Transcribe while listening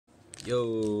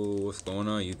Yo, what's going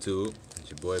on, YouTube?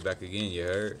 It's your boy back again, you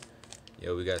heard?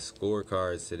 Yo, we got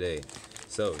scorecards today.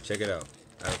 So, check it out.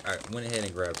 I went ahead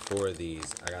and grabbed 4 of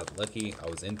these. I got lucky. I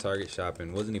was in Target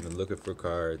shopping, wasn't even looking for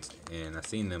cards, and I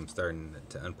seen them starting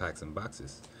to unpack some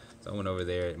boxes. So I went over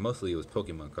there. Mostly it was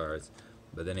Pokemon cards,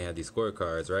 but then they had these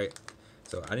scorecards, right?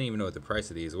 So I didn't even know what the price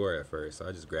of these were at first. So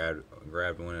I just grabbed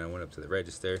one and I went up to the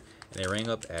register, and it rang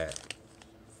up at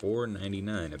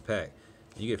 $4.99 a pack.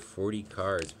 You get 40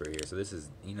 cards per here, so this is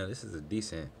a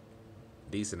decent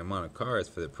amount of cards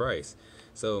for the price.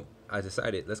 So I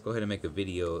decided, let's go ahead and make a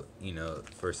video,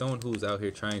 for someone who's out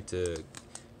here trying to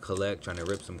collect, trying to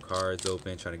rip some cards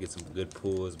open, trying to get some good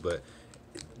pulls, but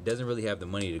doesn't really have the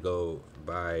money to go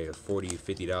buy a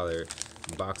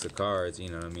 $40-50 box of cards, you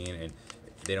know what I mean, and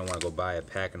they don't want to go buy a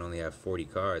pack and only have 40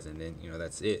 cards, and then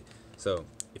that's it. So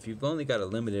if you've only got a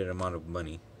limited amount of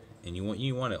money and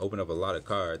you want to open up a lot of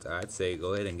cards, I'd say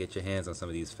go ahead and get your hands on some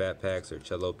of these fat packs or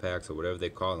cello packs or whatever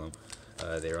they call them.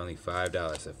 They're only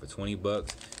 $5, so for 20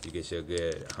 bucks you get your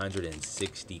good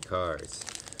 160 cards.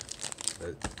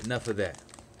 But enough of that.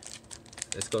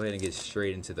 Let's go ahead and get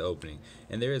straight into the opening.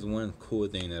 And there is one cool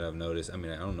thing that I've noticed. I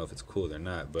mean, I don't know if it's cool or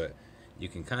not, but you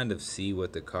can kind of see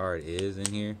what the card is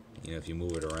in here. If you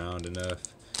move it around enough,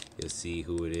 you'll see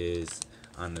who it is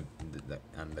on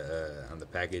the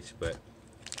package. But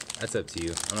that's up to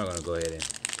you. I'm not gonna go ahead and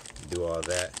do all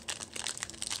that.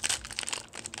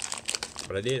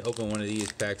 But I did open one of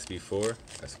these packs before,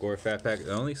 a score fat pack.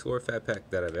 The only score fat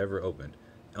pack that I've ever opened.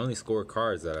 The only score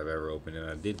cards that I've ever opened, and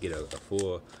I did get a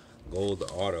full gold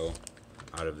auto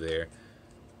out of there.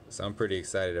 So I'm pretty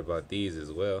excited about these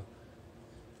as well.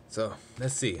 So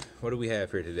let's see, what do we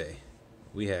have here today?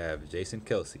 We have Jason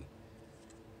Kelsey.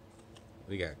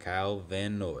 We got Kyle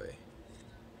Van Noy.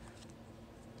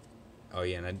 Oh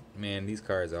yeah, and man, these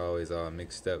cards are always all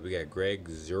mixed up. We got Greg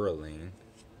Zerling,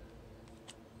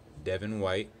 Devin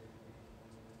White,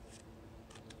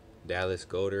 Dallas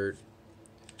Goddard,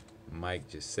 Mike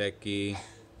Gesicki,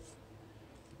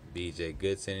 BJ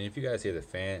Goodson. And if you guys hear the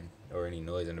fan or any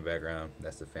noise in the background,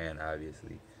 that's the fan,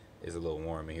 obviously. It's a little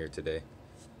warm in here today.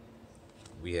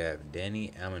 We have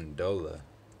Danny Amendola.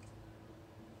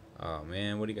 Oh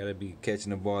man, what do you gotta be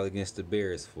catching the ball against the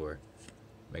Bears for?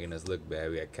 Making us look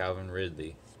bad. We got Calvin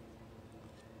Ridley,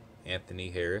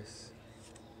 Anthony Harris,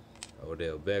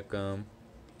 Odell Beckham,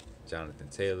 Jonathan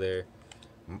Taylor.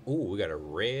 Ooh, we got a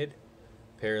red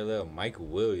parallel Mike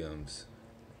Williams.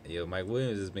 Yo, Mike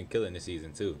Williams has been killing this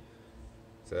season too.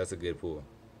 So that's a good pull.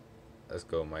 Let's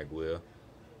go, Mike Will.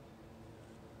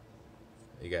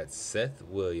 You got Seth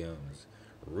Williams,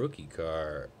 rookie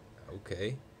card.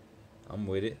 Okay, I'm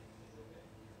with it.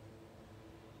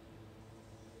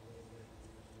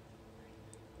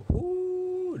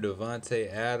 Ooh,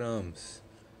 Devontae Adams,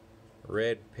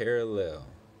 red parallel.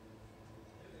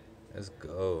 Let's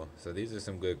go. So these are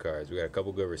some good cards. We got a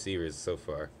couple good receivers so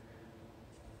far.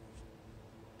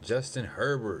 Justin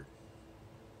Herbert,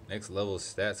 next level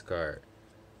stats card.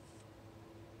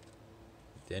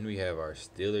 Then we have our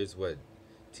Steelers,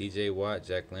 TJ Watt,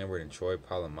 Jack Lambert, and Troy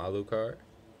Polamalu card.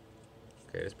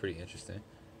 Okay, that's pretty interesting.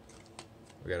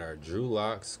 We got our Drew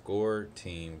Lock score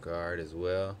team card as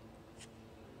well.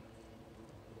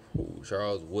 Ooh,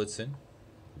 Charles Woodson,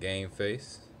 game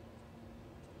face.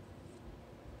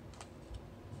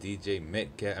 DK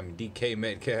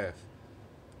Metcalf,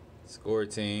 score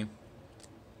team.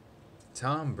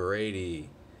 Tom Brady.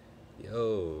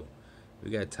 Yo, we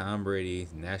got Tom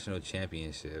Brady's national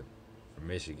championship for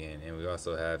Michigan, and we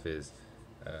also have his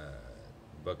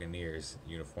Buccaneers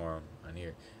uniform on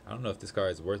here. I don't know if this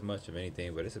card is worth much of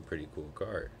anything, but it's a pretty cool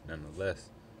card nonetheless.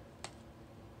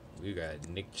 We got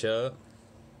Nick Chubb,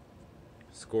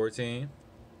 score team.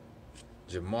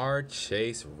 Jamar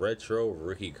Chase retro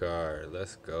rookie card.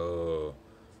 Let's go.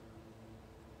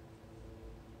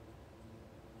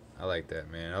 I like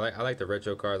that, man. I like the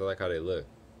retro cards. I like how they look.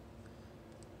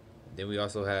 Then we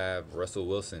also have Russell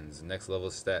Wilson's next level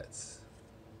stats.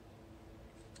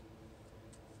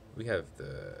 We have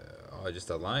just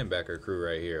a linebacker crew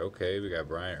right here. Okay, we got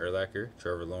Brian Urlacher,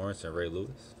 Trevor Lawrence, and Ray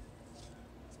Lewis.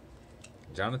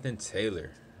 Jonathan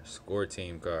Taylor, score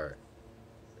team card.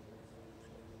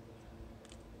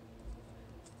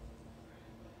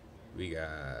 We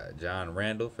got John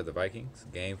Randall for the Vikings,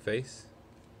 game face.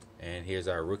 And here's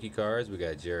our rookie cards. We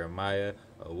got Jeremiah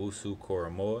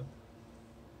Owusu-Koramoah,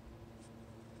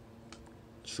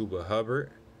 Chuba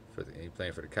Hubbard, he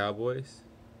playing for the Cowboys.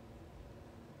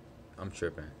 I'm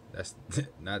tripping. That's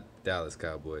not Dallas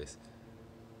Cowboys.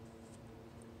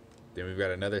 Then we've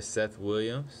got another Seth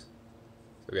Williams.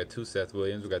 So we got 2 Seth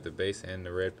Williams. We got the base and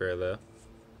the red parallel.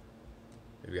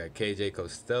 We got KJ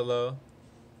Costello.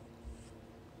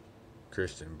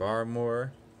 Christian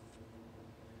Barmore,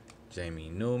 Jamie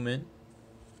Newman.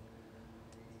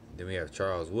 Then we have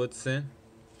Charles Woodson,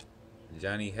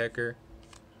 Johnny Hecker,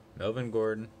 Melvin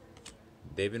Gordon,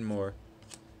 David Moore,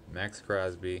 Max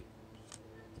Crosby,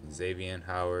 Xavier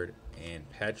Howard, and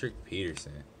Patrick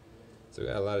Peterson. So we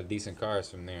got a lot of decent cards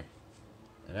from there.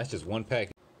 And that's just one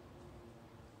pack.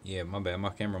 Yeah, my bad. My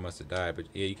camera must have died. But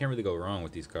yeah, you can't really go wrong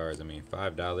with these cards. I mean,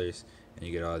 $5 and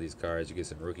you get all these cards. You get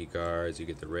some rookie cards. You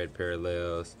get the red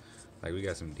parallels. Like, we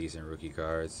got some decent rookie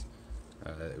cards.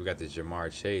 We got this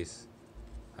Jamar Chase.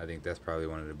 I think that's probably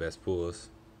one of the best pulls.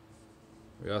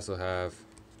 We also have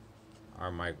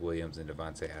our Mike Williams and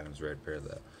Devontae Adams red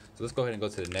parallel. So let's go ahead and go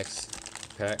to the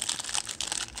next pack.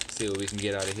 See what we can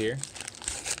get out of here.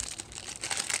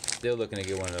 Still looking to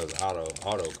get one of those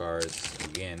auto cards.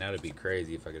 Again, that would be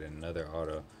crazy if I get another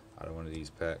auto out of one of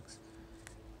these packs.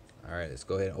 Alright, let's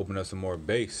go ahead and open up some more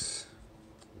base.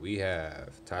 We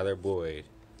have Tyler Boyd,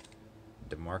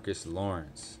 DeMarcus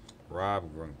Lawrence,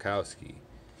 Rob Gronkowski.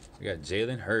 We got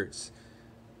Jalen Hurts.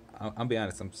 I'll be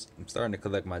honest, I'm starting to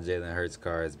collect my Jalen Hurts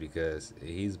cards because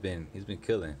he's been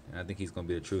killing, and I think he's gonna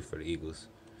be the truth for the Eagles.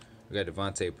 We got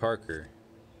Devontae Parker,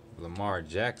 Lamar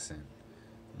Jackson,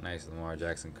 nice Lamar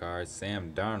Jackson card.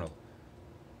 Sam Darnold,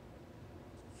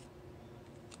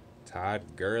 Todd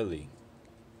Gurley.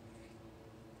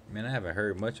 Man, I haven't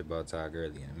heard much about Todd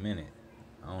Gurley in a minute.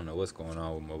 I don't know what's going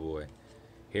on with my boy.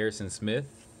 Harrison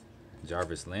Smith,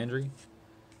 Jarvis Landry,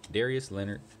 Darius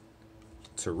Leonard,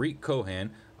 Tariq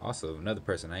Cohen. Also, another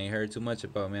person I ain't heard too much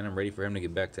about, man. I'm ready for him to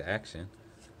get back to action.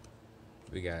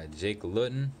 We got Jake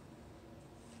Luton.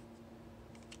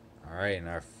 Alright, in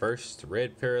our first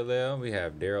red parallel, we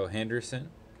have Darrell Henderson.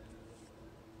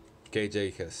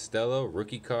 KJ Costello,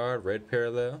 rookie card, red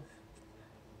parallel.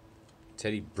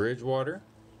 Teddy Bridgewater.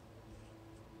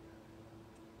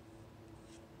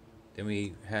 Then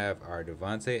we have our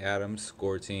Devontae Adams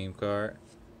score team card.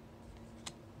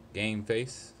 Game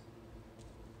face.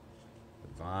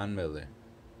 Von Miller.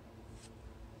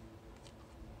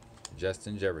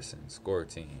 Justin Jefferson, score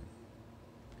team.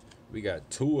 We got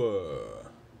Tua,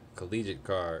 collegiate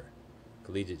card,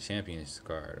 collegiate champions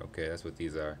card. Okay, that's what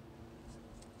these are.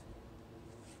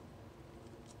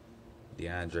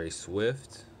 DeAndre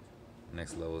Swift,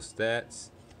 next level stats.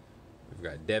 We've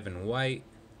got Devin White,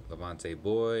 Levante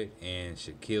Boyd, and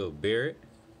Shaquille Barrett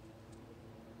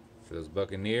for those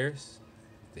Buccaneers.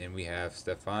 Then we have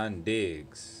Stephon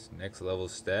Diggs, next level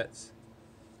stats.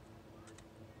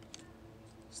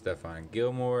 Stephon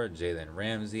Gilmore, Jalen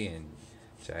Ramsey, and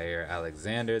Jair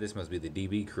Alexander. This must be the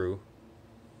DB crew.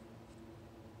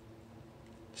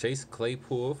 Chase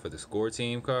Claypool for the score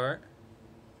team card.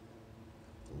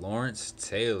 Lawrence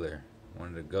Taylor, one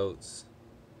of the GOATs.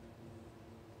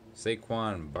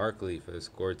 Saquon Barkley for the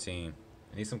score team.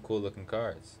 I need some cool looking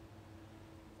cards.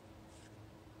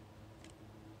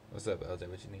 What's up, LJ?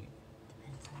 What you need?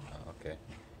 Depends on. Oh, okay.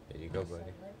 Here you go, buddy.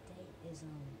 So what date is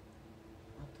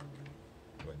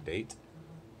October? What date?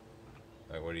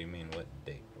 Like, what do you mean, what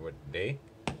date? What day?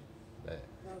 That.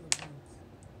 No, the month.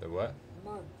 The what? The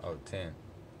month. Oh, 10.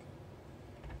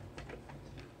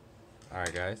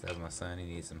 Alright, guys. That's my son. He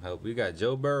needs some help. We got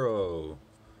Joe Burrow.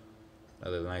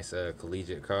 Another nice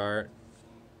collegiate card.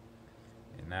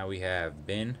 And now we have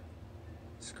Ben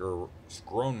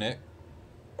Skronek.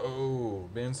 Oh,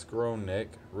 Ben Skronek,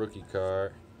 rookie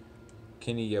card.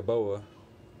 Kenny Yeboah.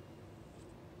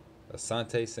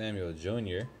 Asante Samuel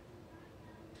Jr.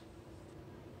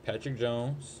 Patrick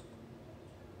Jones.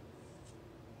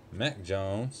 Mac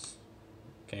Jones.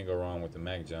 Can't go wrong with the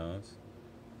Mac Jones.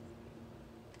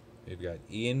 We've got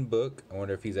Ian Book. I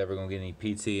wonder if he's ever going to get any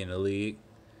PT in the league.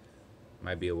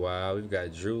 Might be a while. We've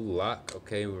got Drew Lock.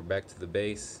 Okay, we're back to the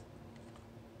base.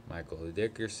 Michael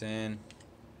Dickerson.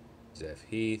 Jeff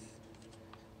Heath,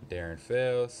 Darren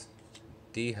Fells,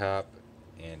 D-Hop,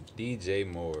 and DJ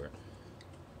Moore.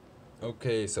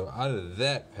 Okay, so out of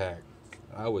that pack,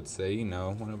 I would say, you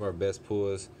know, one of our best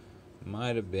pulls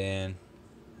might have been,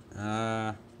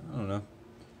 I don't know,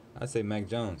 I'd say Mac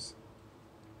Jones.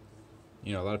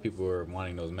 You know, a lot of people were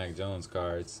wanting those Mac Jones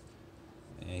cards,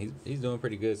 and he's doing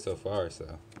pretty good so far,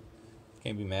 so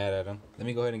can't be mad at him. Let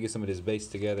me go ahead and get some of this base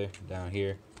together down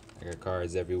here. I got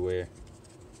cards everywhere.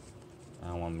 I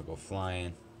don't want them to go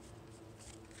flying.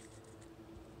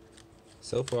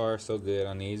 So far, so good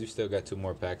on these. We still got 2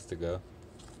 more packs to go.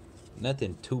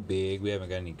 Nothing too big. We haven't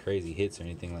got any crazy hits or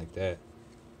anything like that.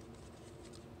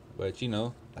 But, you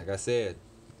know, like I said,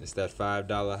 it's that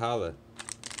 $5 holla.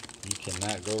 You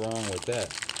cannot go wrong with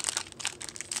that.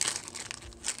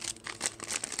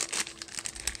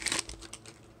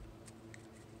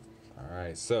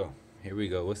 Alright, so here we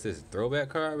go. What's this? Throwback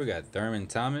card? We got Thurman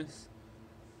Thomas,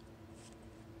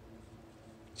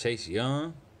 Chase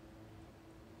Young.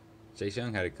 Chase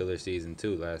Young had a killer season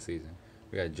too last season.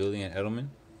 We got Julian Edelman,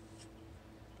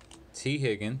 T.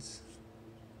 Higgins,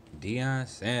 Deion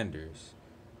Sanders,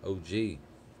 OG,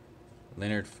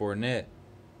 Leonard Fournette,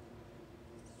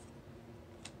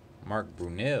 Mark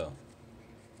Brunell.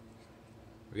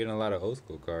 We're getting a lot of old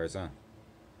school cards, huh?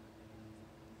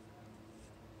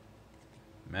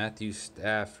 Matthew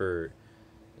Stafford.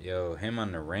 Yo, him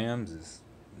on the Rams is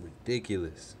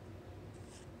ridiculous.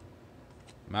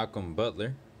 Malcolm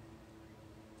Butler.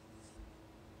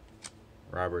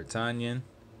 Robert Tonyan.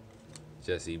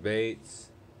 Jesse Bates.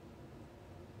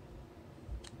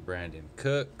 Brandon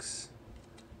Cooks.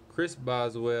 Chris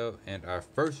Boswell. And our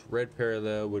first red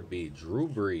parallel would be Drew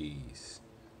Brees.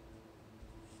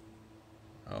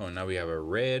 Oh, now we have a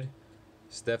red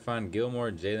Stephon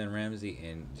Gilmore, Jalen Ramsey,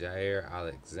 and Jair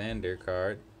Alexander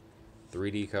card.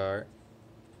 3D card.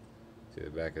 See the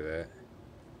back of that.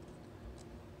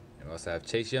 And we also have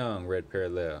Chase Young, red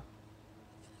parallel.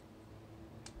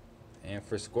 And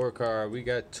for scorecard, we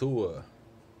got Tua.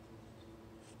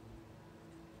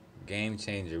 Game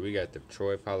changer. We got the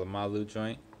Troy Polamalu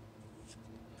joint.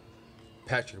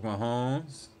 Patrick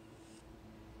Mahomes.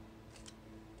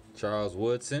 Charles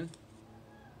Woodson.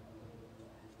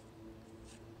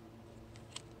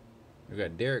 We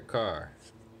got Derek Carr,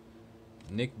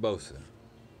 Nick Bosa,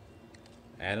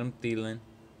 Adam Thielen,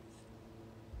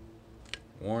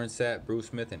 Warren Sapp, Bruce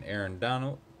Smith, and Aaron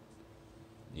Donald.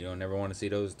 You don't never want to see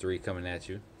those three coming at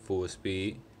you full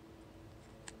speed.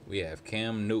 We have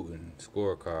Cam Newton,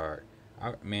 scorecard.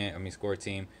 Score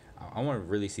team. I want to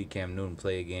really see Cam Newton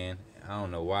play again. I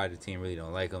don't know why the team really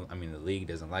don't like him. I mean, the league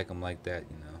doesn't like him like that.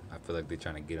 You know, I feel like they're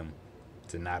trying to get him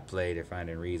to not play. They're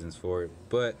finding reasons for it,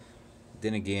 but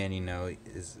then again, you know,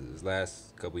 his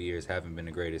last couple years haven't been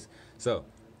the greatest. So,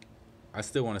 I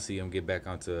still want to see him get back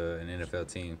onto an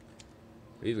NFL team.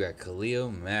 We've got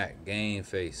Khalil Mack, game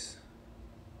face.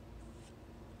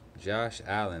 Josh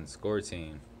Allen, score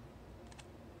team.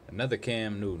 Another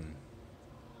Cam Newton.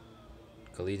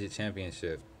 Collegiate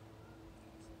championship.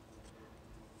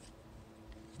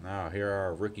 Now, here are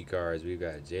our rookie cards. We've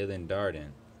got Jalen Darden.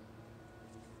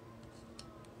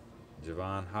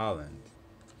 Javon Holland.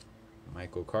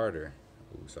 Michael Carter.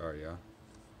 Ooh, sorry, y'all.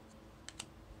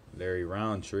 Larry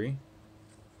Roundtree.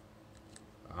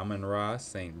 Amon-Ra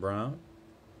St. Brown.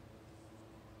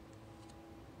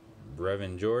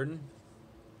 Brevin Jordan.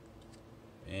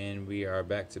 And we are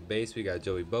back to base. We got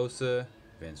Joey Bosa,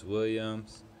 Vince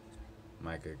Williams,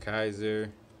 Micah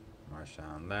Kaiser,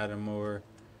 Marshawn Lattimore,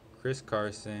 Chris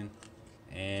Carson,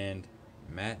 and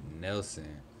Matt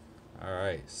Nelson. All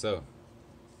right, so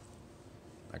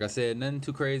like I said, nothing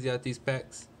too crazy out these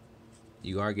packs.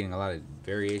 You are getting a lot of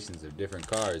variations of different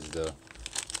cards, though,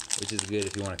 which is good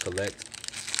if you want to collect.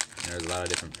 And there's a lot of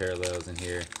different parallels in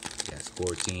here. You got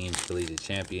score teams, collegiate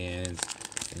champions,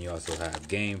 and you also have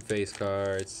game face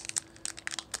cards.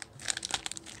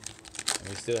 And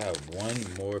we still have one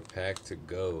more pack to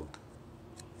go.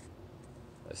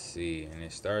 Let's see, and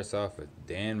it starts off with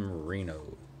Dan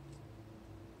Marino.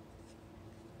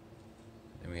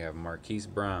 Then we have Marquise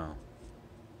Brown.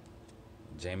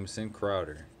 Jamison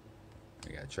Crowder.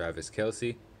 We got Travis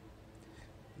Kelce.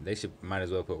 They might as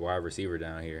well put wide receiver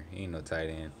down here. He ain't no tight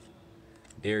end.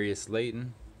 Darius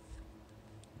Slayton.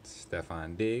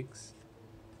 Stephon Diggs.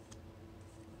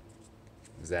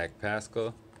 Zach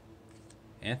Pascal.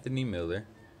 Anthony Miller.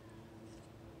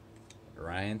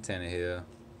 Ryan Tannehill.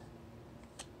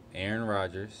 Aaron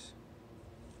Rodgers.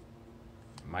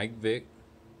 Mike Vick.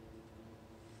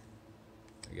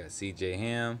 We got CJ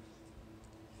Ham.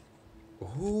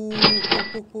 Ooh,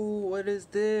 what is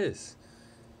this?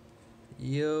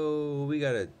 Yo, we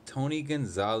got a Tony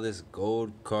Gonzalez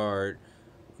gold card,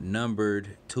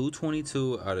 numbered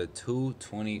 222 out of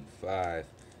 225.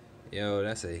 Yo,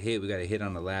 that's a hit. We got a hit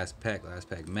on the last pack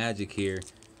magic here.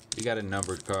 We got a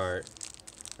numbered card.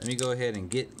 Let me go ahead and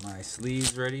get my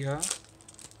sleeves ready, y'all.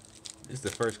 This is the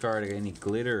first card that got any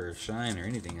glitter or shine or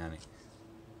anything on it.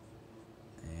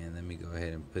 And let me go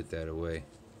ahead and put that away.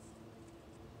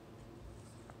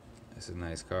 That's a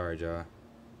nice card, y'all.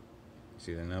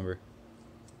 See the number?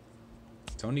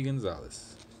 Tony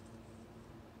Gonzalez.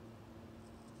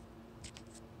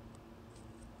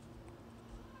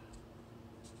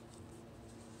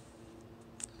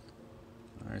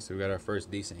 Alright, so we got our first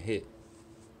decent hit.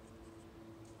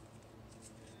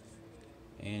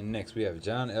 And next we have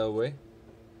John Elway.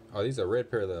 Oh, these are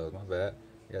red parallels, my bad.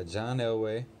 We got John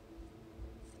Elway.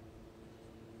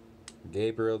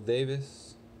 Gabriel Davis.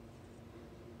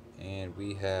 And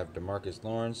we have DeMarcus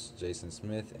Lawrence, Jason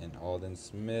Smith, and Aldon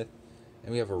Smith.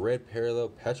 And we have a red parallel,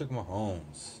 Patrick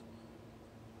Mahomes.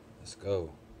 Let's go.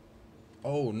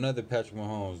 Oh, another Patrick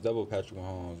Mahomes. Double Patrick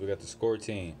Mahomes. We got the score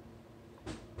team.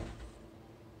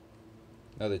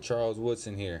 Another Charles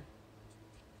Woodson here.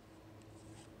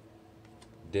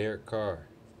 Derek Carr.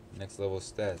 Next level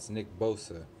stats. Nick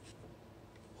Bosa.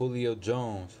 Julio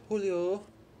Jones. Julio.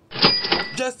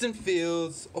 Justin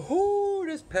Fields. Oh,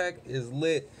 this pack is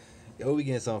lit. Yo, we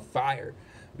getting some fire.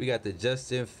 We got the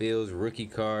Justin Fields rookie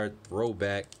card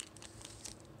throwback.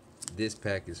 This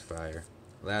pack is fire.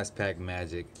 Last pack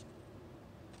magic.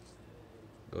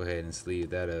 Go ahead and sleeve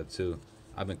that up too.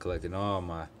 I've been collecting all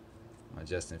my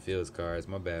Justin Fields cards.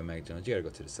 My bad, Mac Jones. You gotta go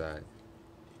to the side.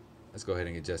 Let's go ahead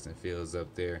and get Justin Fields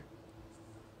up there.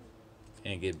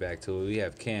 And get back to it. We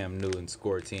have Cam Newton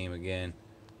score team again.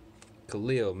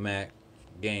 Khalil Mack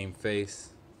game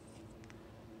face.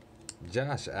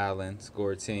 Josh Allen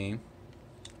score team.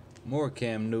 More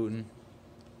Cam Newton.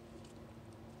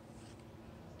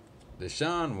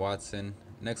 Deshaun Watson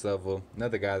next level.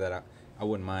 Another guy that I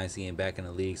wouldn't mind seeing back in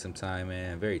the league sometime,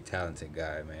 man. Very talented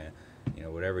guy, man. You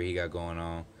know, whatever he got going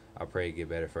on, I pray it get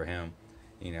better for him.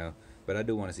 You know, but I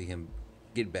do want to see him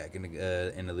get back in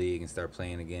the league and start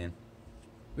playing again.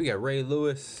 We got Ray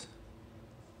Lewis.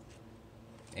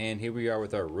 And here we are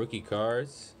with our rookie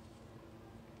cards.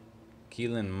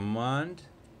 Keelan Mond.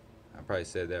 I probably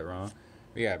said that wrong.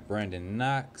 We got Brandon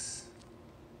Knox.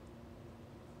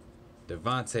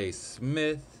 Devontae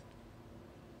Smith.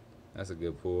 That's a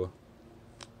good pull.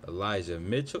 Elijah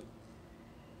Mitchell.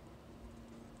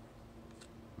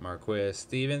 Marquez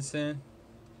Stevenson.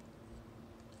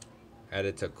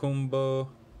 Adetokunbo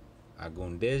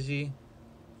Agundeji.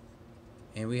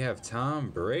 And we have Tom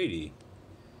Brady.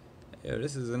 Yo,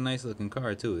 this is a nice looking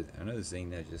card too. Another thing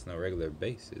that's just no regular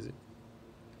base, is it?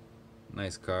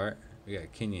 Nice card. We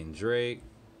got Kenyon Drake,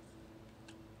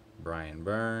 Brian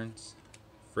Burns,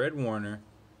 Fred Warner,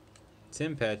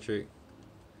 Tim Patrick,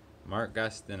 Mark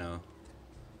Gastineau,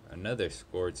 another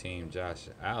score team, Josh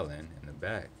Allen in the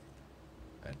back.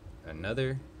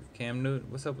 Another Cam Newton.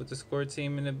 What's up with the score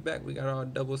team in the back? We got all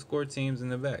double score teams in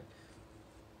the back.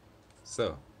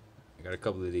 So, I got a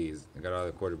couple of these. I got all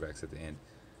the quarterbacks at the end.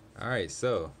 Alright,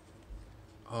 so.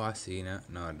 Oh, I see now.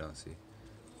 No, I don't see.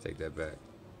 Take that back.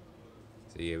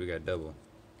 So, yeah, we got double.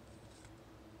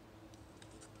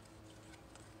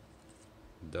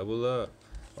 Double up.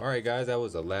 Alright, guys, that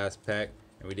was the last pack.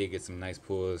 And we did get some nice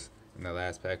pulls. In the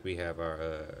last pack, we have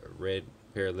our red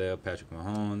parallel Patrick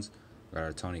Mahomes. We got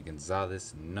our Tony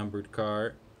Gonzalez numbered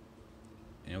card.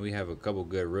 And we have a couple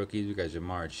good rookies. We got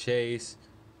Jamar Chase.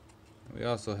 We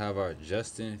also have our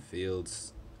Justin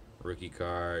Fields rookie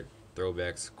card,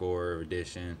 throwback score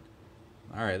edition.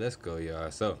 Alright, let's go,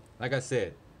 y'all. So, like I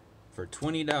said, for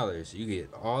 $20, you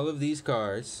get all of these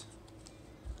cards.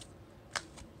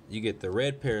 You get the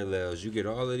red parallels. You get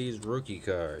all of these rookie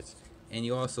cards. And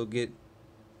you also get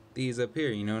these up here,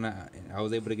 you know, and I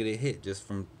was able to get a hit just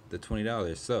from the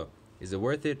 $20. So, is it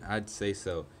worth it? I'd say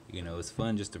so. You know, it's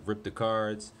fun just to rip the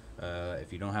cards.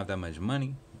 If you don't have that much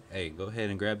money, hey, go ahead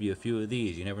and grab you a few of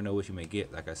these. You never know what you may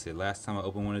get. Like I said, last time I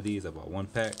opened one of these, I bought one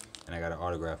pack, and I got an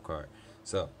autograph card.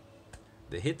 So,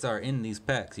 the hits are in these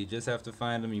packs. You just have to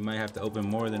find them. You might have to open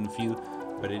more than a few,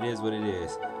 but it is what it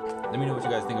is. Let me know what you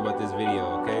guys think about this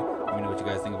video, okay? Let me know what you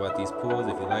guys think about these pulls,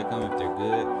 if you like them, if they're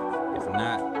good. If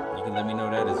not, you can let me know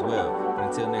that as well. But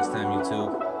until next time,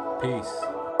 YouTube,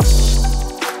 peace.